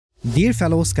Dear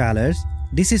fellow scholars,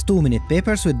 this is 2-Minute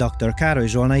Papers with Dr. Károly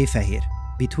Zsolnai-Fehér.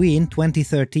 Between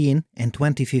 2013 and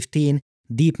 2015,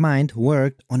 DeepMind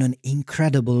worked on an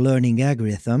incredible learning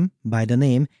algorithm by the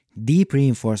name Deep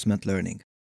Reinforcement Learning.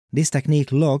 This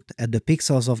technique looked at the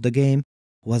pixels of the game,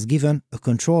 was given a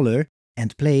controller,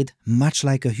 and played much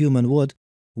like a human would,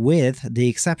 with the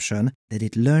exception that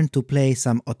it learned to play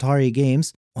some Atari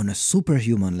games on a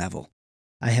superhuman level.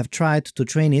 I have tried to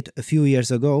train it a few years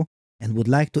ago and would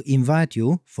like to invite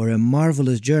you for a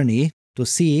marvelous journey to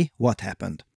see what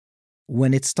happened.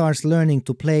 When it starts learning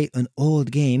to play an old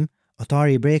game,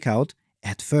 Atari Breakout,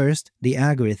 at first the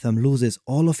algorithm loses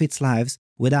all of its lives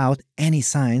without any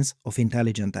signs of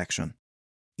intelligent action.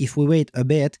 If we wait a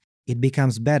bit, it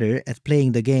becomes better at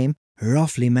playing the game,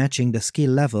 roughly matching the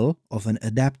skill level of an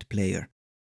adept player.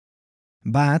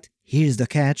 But here's the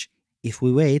catch: if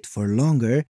we wait for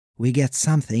longer, we get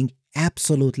something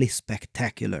absolutely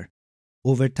spectacular.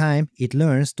 Over time, it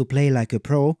learns to play like a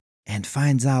pro and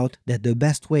finds out that the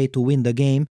best way to win the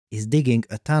game is digging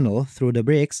a tunnel through the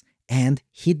bricks and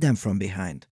hit them from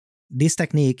behind. This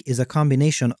technique is a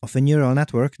combination of a neural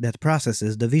network that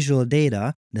processes the visual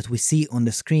data that we see on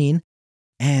the screen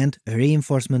and a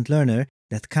reinforcement learner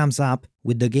that comes up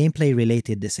with the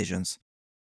gameplay-related decisions.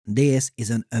 This is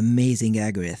an amazing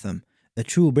algorithm, a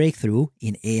true breakthrough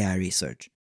in AI research.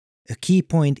 A key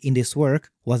point in this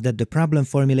work was that the problem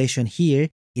formulation here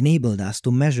enabled us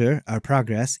to measure our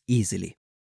progress easily.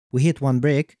 We hit one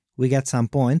brick, we get some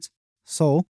points,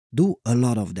 so do a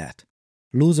lot of that.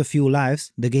 Lose a few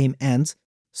lives, the game ends,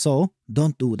 so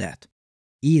don't do that.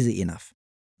 Easy enough.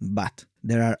 But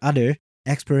there are other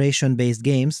exploration-based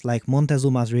games like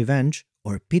Montezuma's Revenge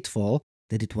or Pitfall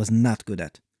that it was not good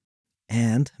at.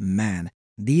 And man,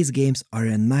 these games are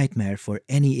a nightmare for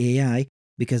any AI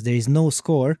because there is no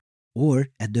score, or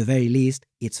at the very least,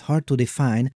 it's hard to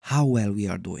define how well we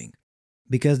are doing.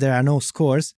 Because there are no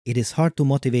scores, it is hard to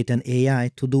motivate an AI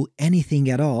to do anything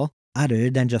at all other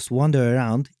than just wander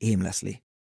around aimlessly.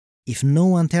 If no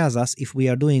one tells us if we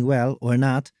are doing well or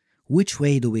not, which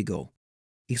way do we go?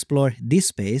 Explore this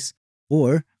space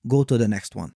or go to the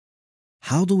next one?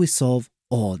 How do we solve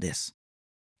all this?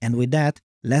 And with that,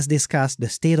 let's discuss the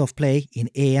state of play in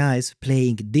AIs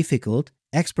playing difficult,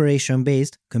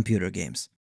 exploration-based computer games.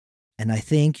 And I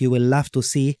think you will love to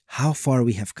see how far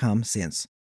we have come since.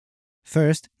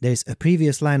 First, there is a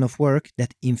previous line of work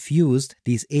that infused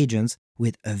these agents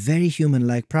with a very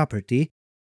human-like property,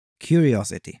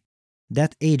 curiosity.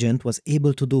 That agent was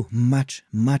able to do much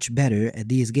better at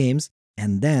these games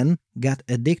and then got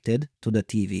addicted to the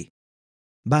TV.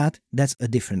 But that's a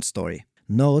different story.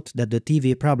 Note that the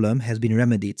TV problem has been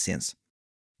remedied since.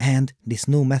 And this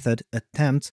new method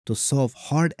attempts to solve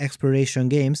hard exploration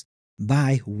games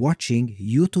by watching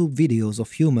YouTube videos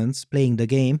of humans playing the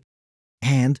game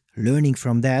and learning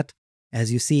from that.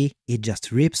 As you see, it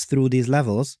just rips through these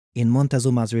levels in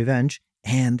Montezuma's Revenge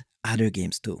and other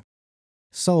games too.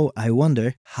 So I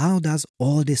wonder, how does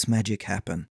all this magic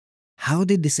happen? How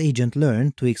did this agent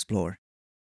learn to explore?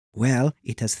 Well,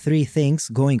 it has three things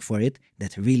going for it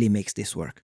that really makes this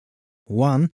work.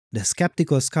 One, the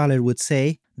skeptical scholar would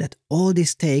say that all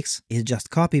this takes is just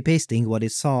copy-pasting what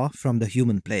it saw from the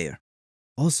human player.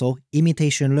 Also,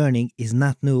 imitation learning is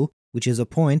not new, which is a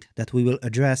point that we will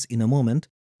address in a moment,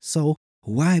 so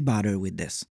why bother with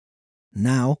this?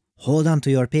 Now, hold on to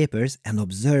your papers and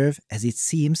observe as it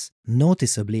seems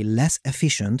noticeably less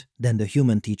efficient than the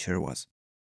human teacher was.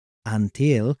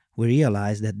 Until we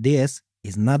realize that this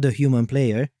is not the human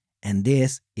player and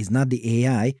this is not the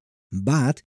AI,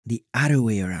 but the other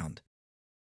way around.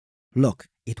 Look,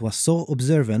 it was so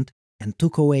observant and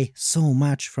took away so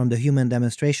much from the human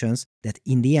demonstrations that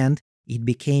in the end, it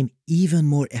became even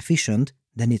more efficient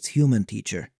than its human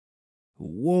teacher.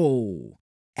 Whoa!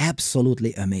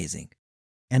 Absolutely amazing.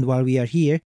 And while we are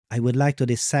here, I would like to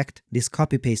dissect this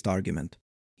copy-paste argument.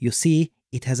 You see,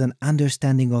 it has an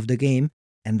understanding of the game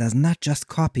and does not just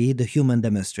copy the human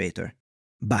demonstrator.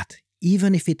 But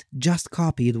even if it just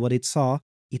copied what it saw,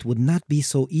 it would not be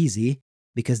so easy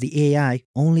because the AI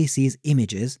only sees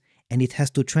images and it has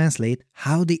to translate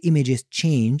how the images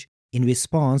change in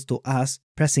response to us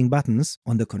pressing buttons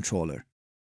on the controller.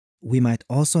 We might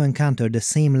also encounter the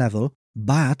same level,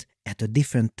 but at a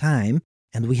different time,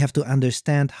 and we have to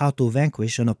understand how to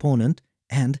vanquish an opponent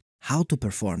and how to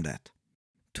perform that.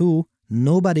 2.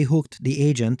 Nobody hooked the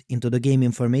agent into the game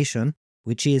information,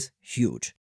 which is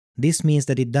huge. This means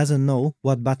that it doesn't know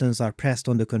what buttons are pressed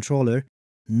on the controller,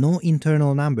 no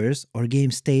internal numbers or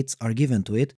game states are given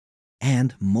to it,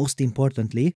 and most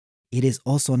importantly, it is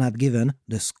also not given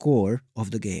the score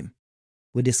of the game.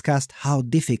 We discussed how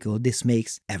difficult this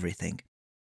makes everything.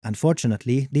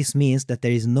 Unfortunately, this means that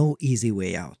there is no easy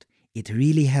way out. It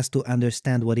really has to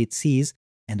understand what it sees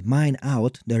and mine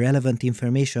out the relevant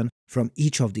information from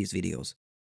each of these videos.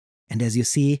 And as you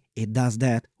see, it does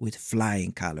that with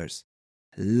flying colors.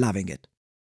 Loving it.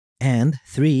 And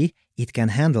 3, it can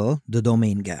handle the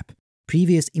domain gap.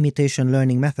 Previous imitation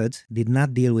learning methods did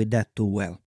not deal with that too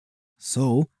well.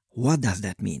 So, what does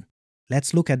that mean?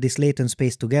 Let's look at this latent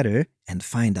space together and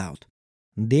find out.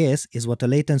 This is what a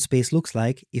latent space looks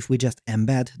like if we just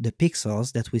embed the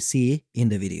pixels that we see in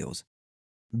the videos.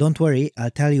 Don't worry,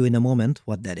 I'll tell you in a moment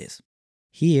what that is.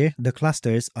 Here, the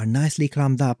clusters are nicely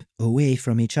clumped up away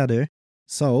from each other,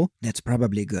 so that's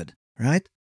probably good, right?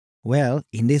 Well,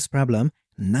 in this problem,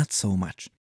 not so much.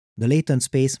 The latent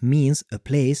space means a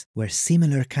place where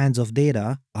similar kinds of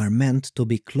data are meant to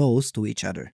be close to each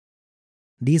other.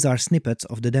 These are snippets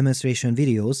of the demonstration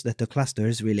videos that the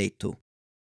clusters relate to.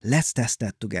 Let's test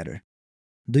that together.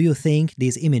 Do you think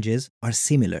these images are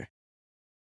similar?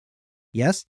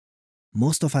 Yes?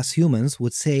 Most of us humans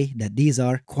would say that these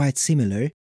are quite similar.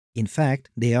 In fact,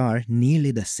 they are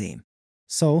nearly the same.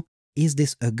 So, is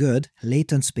this a good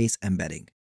latent space embedding?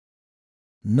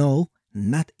 No,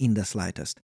 not in the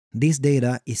slightest. This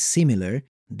data is similar,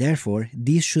 therefore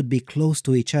these should be close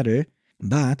to each other,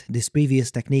 but this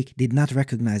previous technique did not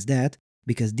recognize that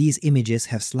because these images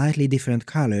have slightly different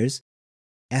colors,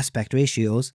 aspect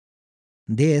ratios.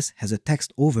 This has a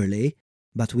text overlay,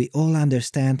 but we all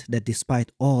understand that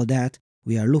despite all that,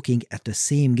 we are looking at the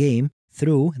same game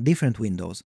through different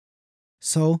windows.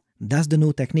 So, does the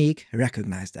new technique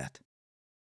recognize that?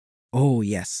 Oh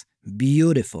yes,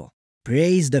 beautiful!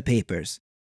 Praise the papers!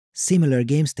 Similar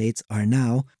game states are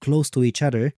now close to each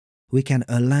other, we can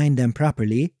align them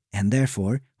properly, and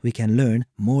therefore we can learn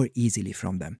more easily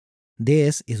from them.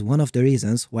 This is one of the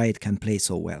reasons why it can play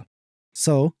so well.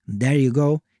 So, there you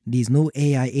go, these new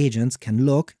AI agents can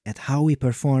look at how we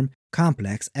perform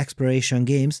complex exploration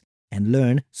games and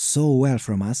learn so well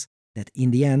from us that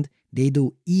in the end they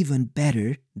do even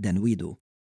better than we do.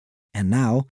 And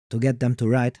now, to get them to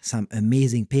write some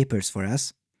amazing papers for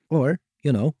us, or,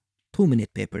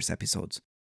 2-minute papers episodes.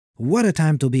 What a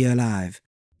time to be alive!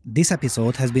 This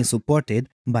episode has been supported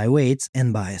by Weights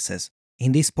and Biases.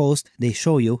 In this post, they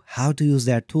show you how to use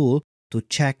their tool to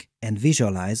check and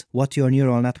visualize what your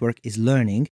neural network is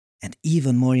learning, and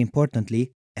even more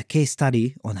importantly, a case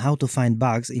study on how to find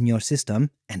bugs in your system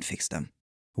and fix them.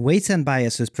 Weights and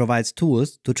Biases provides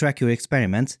tools to track your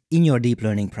experiments in your deep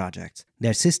learning projects.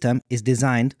 Their system is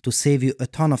designed to save you a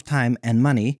ton of time and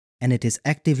money, and it is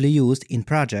actively used in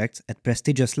projects at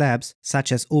prestigious labs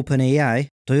such as OpenAI,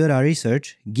 Toyota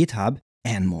Research, GitHub,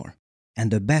 and more.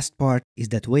 And the best part is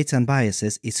that Weights and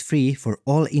Biases is free for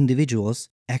all individuals,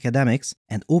 academics,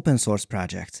 and open source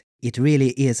projects. It really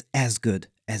is as good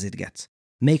as it gets.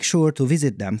 Make sure to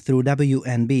visit them through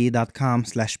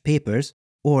wnb.com/papers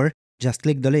or just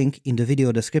click the link in the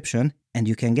video description and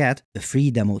you can get a free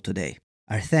demo today.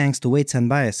 Our thanks to Weights and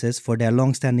Biases for their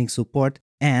long-standing support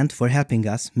and for helping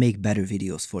us make better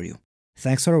videos for you.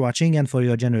 Thanks for watching and for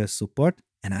your generous support,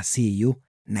 and I'll see you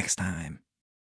next time.